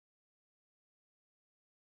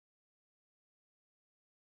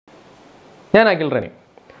ഞാൻ അഖിൽ റനി.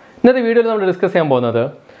 ഇന്നത്തെ വീഡിയോയിൽ നമ്മൾ ഡിസ്കസ് ചെയ്യാൻ പോകുന്നത്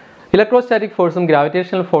ഇലക്ട്രോസ്റ്റാറ്റിക് ഫോഴ്സും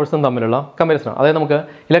ഗ്രാവിറ്റേഷണൽ ഫോഴ്സും തമ്മിലുള്ള കമ്പാരിസൺ ആണ്. അതായത് നമുക്ക്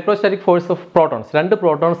ഇലക്ട്രോസ്റ്റാറ്റിക് ഫോഴ്സ് ഓഫ് പ്രോട്ടോൺസ്, രണ്ട്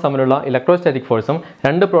പ്രോട്ടോൺസ് തമ്മിലുള്ള ഇലക്ട്രോസ്റ്റാറ്റിക് ഫോഴ്സും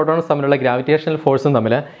രണ്ട് പ്രോട്ടോൺസ് തമ്മിലുള്ള ഗ്രാവിറ്റേഷണൽ ഫോഴ്സും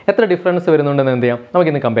തമ്മിൽ എത്ര ഡിഫറൻസ് വരുന്നുണ്ടെന്ന് എന്ത് ചെയ്യാം,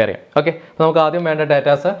 നമുക്കിന്ന് കമ്പയർ ചെയ്യാം. ഓക്കെ, അപ്പോൾ നമുക്ക് ആദ്യം വേണ്ട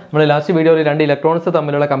ഡാറ്റാസ് നമ്മൾ ലാസ്റ്റ് വീഡിയോയിൽ രണ്ട് ഇലക്ട്രോൺസ്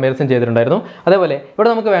തമ്മിലുള്ള കമ്പാരിസൺ ചെയ്തിട്ടുണ്ടായിരുന്നു. അതേപോലെ ഇവിടെ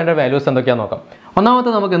നമുക്ക് വേണ്ട വാല്യൂസ് എന്തൊക്കെയാണെന്ന് നോക്കാം.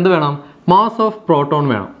 ഒന്നാമത്തെ നമുക്ക് എന്ത് വേണം, മാസ് ഓഫ് പ്രോട്ടോൺ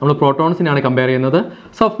വേണം. നമ്മൾ പ്രോട്ടോൺസിനെയാണ് കമ്പയർ ചെയ്യുന്നത്.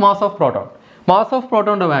 So mass of proton, mass of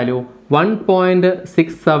പ്രോട്ടോണിൻ്റെ value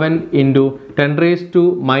 1.67 into 10 raised to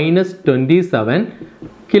minus 27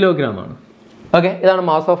 kilogram ആണ്. ഓക്കെ, ഇതാണ്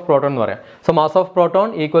മാസ് ഓഫ് പ്രോട്ടോൺ എന്ന് പറയാം. So mass of proton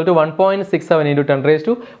equal to 1.67 into 10 raised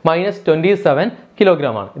to minus 27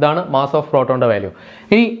 kilogram ആണ്. ഇതാണ് mass of പ്രോട്ടോണിൻ്റെ value.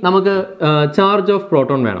 ഇനി നമുക്ക് charge of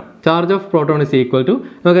proton വേണം. Charge of proton is equal to,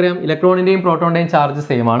 നമുക്കറിയാം ഇലക്ട്രോണിൻ്റെയും പ്രോട്ടോണിൻ്റെയും ചാർജ്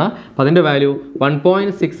സെയിം ആണ്. അപ്പോൾ അതിൻ്റെ value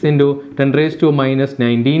 1.6 into 10 raised to minus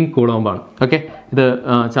 19 coulomb ആണ്. ഓക്കെ, ഇത്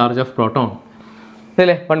ചാർജ് ഓഫ് പ്രോട്ടോൺ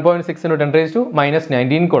അല്ലേ, 1.6 into 10 raised to minus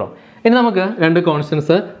 19 coulomb. ഇനി നമുക്ക് രണ്ട്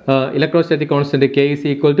constants, electrostatic constant K is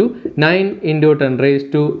equal to 9 into 10 raised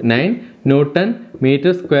to 9 newton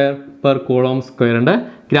metre square per coulomb square ഉണ്ട്.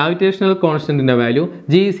 Gravitational കോൺസ്റ്റന്റിൻ്റെ value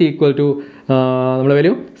G is equal to നമ്മുടെ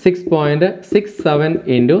value 6.67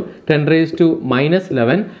 into 10 raised to minus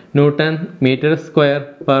 11 newton metre square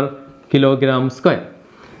per kilogram square.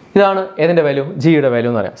 ഇതാണ് ഏതിൻ്റെ value, ജിയുടെ value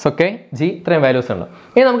എന്ന് പറയാം. So K G ഇത്രയും values ഉണ്ട്.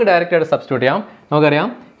 ഇനി നമുക്ക് ഡയറക്റ്റ് ആയിട്ട് സബ്സ്റ്റിറ്റ്യൂട്ട് ചെയ്യാം. നമുക്കറിയാം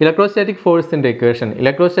electrostatic ഫോഴ്സിൻ്റെ equation,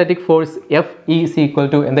 electrostatic force F is equal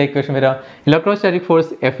to എന്താ ഇക്വേഷൻ വരിക, electrostatic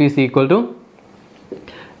force F is equal to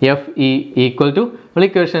നമ്മൾ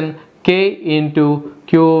equation K into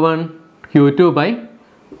Q1 Q2 by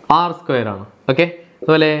R square ആണ്. ഓക്കെ,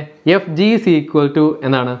 അതുപോലെ F G is equal to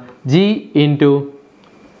എന്താണ്, G into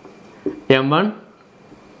M1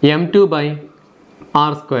 M2 by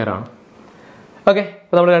R square ആണ്. Okay,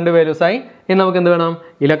 അപ്പോൾ നമ്മൾ രണ്ട് വാല്യൂസായി. ഇനി നമുക്ക് എന്ത് വേണം,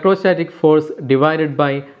 electrostatic force divided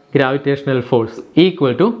by gravitational force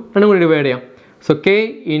equal to രണ്ടും കൂടി ഡിവൈഡ് ചെയ്യാം. So K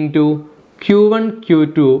into Q1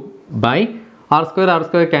 Q2 by R square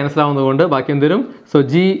cancel ആവുന്നതുകൊണ്ട് ബാക്കി എന്ത് വരും, so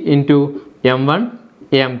G into M1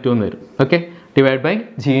 M2 എന്ന് വരും. Okay, divide by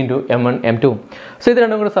G into M1 M2. So ഇത്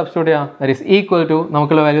രണ്ടും കൂടി സബ്സ്റ്റിറ്റ്യൂട്ട് ചെയ്യാം. ദാറ്റ് ഈസ് ഈക്വൽ ടു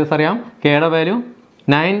നമുക്കുള്ള വാല്യൂസ് അറിയാം. കെയുടെ വാല്യൂ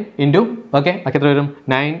 9 ഇൻറ്റു ഓക്കെ ബാക്കി എത്ര വരും,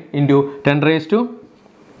 9 into 10 raised to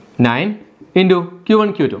 9 into Q1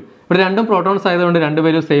 Q2. ഇവിടെ രണ്ടും പ്രോട്ടോൺസ് ആയതുകൊണ്ട് രണ്ട്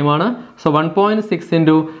വാല്യൂ സെയിം ആണ്. So 1.6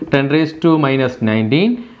 into 10 raised to minus 19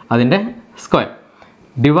 അതിൻ്റെ സ്ക്വയർ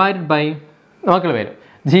ഡിവൈഡ് ബൈ നമുക്കുള്ള വാല്യൂ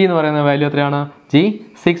ജി എന്ന് പറയുന്ന വാല്യൂ എത്രയാണ്, G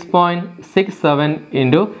 6.67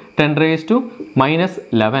 into 10 raised to minus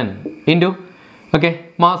 11 into okay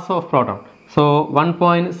mass of proton. So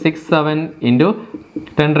 1.67 into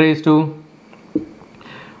 10 raised to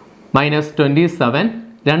minus 27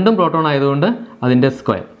 രണ്ടും പ്രോട്ടോൺ ആയതുകൊണ്ട് അതിൻ്റെ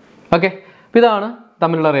സ്ക്വയർ. ഓക്കെ, അപ്പോൾ ഇതാണ്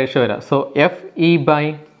തമ്മിലുള്ള റേഷ്യോ വരിക. So F E by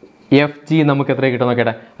F G നമുക്ക് എത്ര കിട്ടും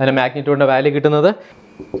നോക്കട്ടെ. അതിൻ്റെ മാഗ്നിറ്റ്യൂഡിൻ്റെ വാല്യൂ കിട്ടുന്നത്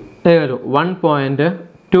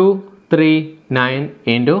 1.239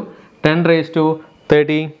 into 10 raised to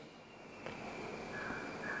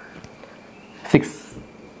 36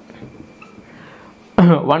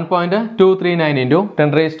 1.239 into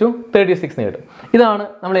 10 raised to 36 എന്ന് കിട്ടും. ഇതാണ്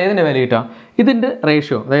നമ്മൾ ഏതിൻ്റെ വാല്യൂ കിട്ടുക, ഇതിൻ്റെ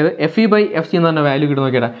റേഷ്യോ. അതായത് F E by F G എന്ന് പറഞ്ഞ വാല്യൂ കിട്ടും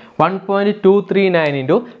നോക്കിയാൽ 1.239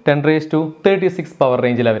 ഇൻറ്റു 10 raised to 36 പവർ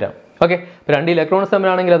റേഞ്ചിലാണ് വരാം. ഓക്കെ, ഇപ്പോൾ രണ്ട് ഇലക്ട്രോൺസ്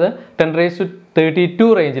തമ്മിലാണെങ്കിൽ അത് 10 raised to 32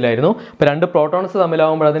 റേഞ്ചിലായിരുന്നു. ഇപ്പോൾ രണ്ട് പ്രോട്ടോൺസ്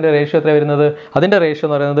തമ്മിലാവുമ്പോൾ അതിൻ്റെ റേഷ്യോ എത്ര വരുന്നത്, അതിൻ്റെ റേഷ്യോ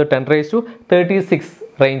എന്ന് പറയുന്നത് 10 raised to 36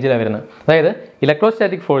 റേഞ്ചിലാണ് വരുന്നത്. അതായത്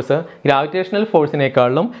electrostatic force gravitational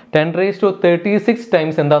ഫോഴ്സിനേക്കാളും 10 raised to 36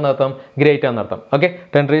 times എന്താണെന്നർത്ഥം, great ആണെന്നർത്ഥം. Okay,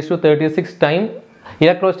 10 raised to 36 time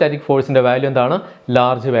electrostatic ഫോഴ്സിൻ്റെ value എന്താണ്,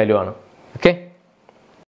 ലാർജ് വാല്യൂ ആണ്. ഓക്കെ.